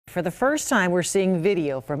For the first time, we're seeing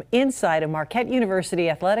video from inside a Marquette University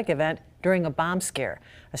athletic event during a bomb scare.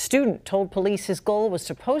 A student told police his goal was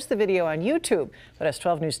to post the video on YouTube, but as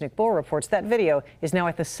 12 News' Nick Bohr reports, that video is now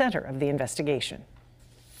at the center of the investigation.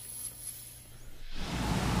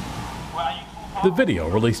 The video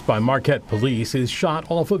released by Marquette police is shot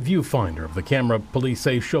off a viewfinder of the camera police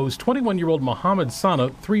say shows 21-year-old Mohammed Sana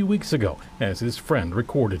 3 weeks ago as his friend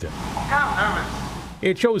recorded him. I'm kind of nervous.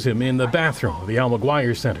 It shows him in the bathroom of the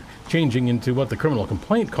McGuire Center, changing into what the criminal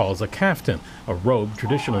complaint calls a kaftan, a robe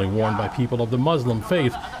traditionally worn by people of the Muslim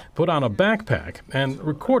faith, put on a backpack and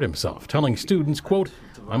record himself, telling students, quote,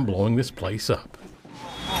 "I'm blowing this place up."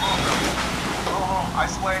 I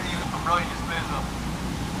swear to you, I'm blowing this place up.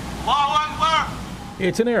 Allahu Akbar!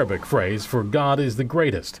 It's an Arabic phrase for God is the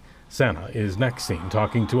greatest. Sana is next seen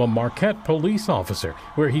talking to a Marquette police officer,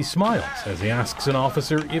 where he smiles as he asks an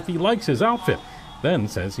officer if he likes his outfit, then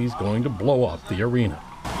says he's going to blow up the arena.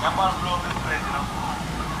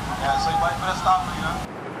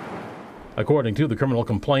 According to the criminal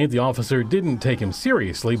complaint, the officer didn't take him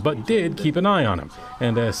seriously, but did keep an eye on him.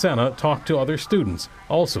 And as Sana talked to other students,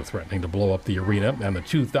 also threatening to blow up the arena and the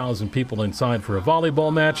 2,000 people inside for a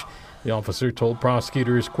volleyball match, the officer told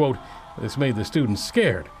prosecutors, quote, "This made the students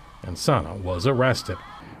scared," and Sana was arrested.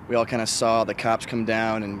 We all kind of saw the cops come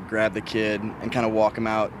down and grab the kid and kind of walk him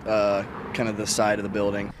out kind of the side of the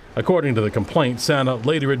building. According to the complaint, Sana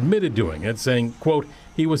later admitted doing it, saying, quote,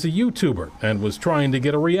 he was a YouTuber and was trying to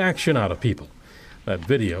get a reaction out of people. That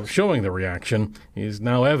video showing the reaction is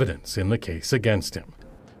now evidence in the case against him.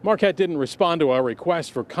 Marquette didn't respond to our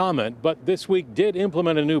request for comment, but this week did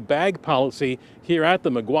implement a new bag policy here at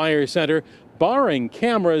the McGuire Center, barring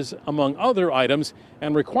cameras, among other items,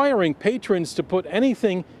 and requiring patrons to put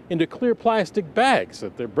anything into clear plastic bags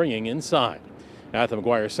that they're bringing inside. At the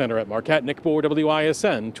McGuire Center at Marquette, Nick Bohr,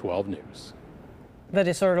 WISN 12 News. The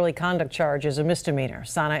disorderly conduct charge is a misdemeanor.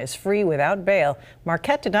 Sana is free without bail.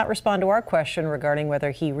 Marquette did not respond to our question regarding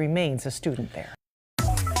whether he remains a student there.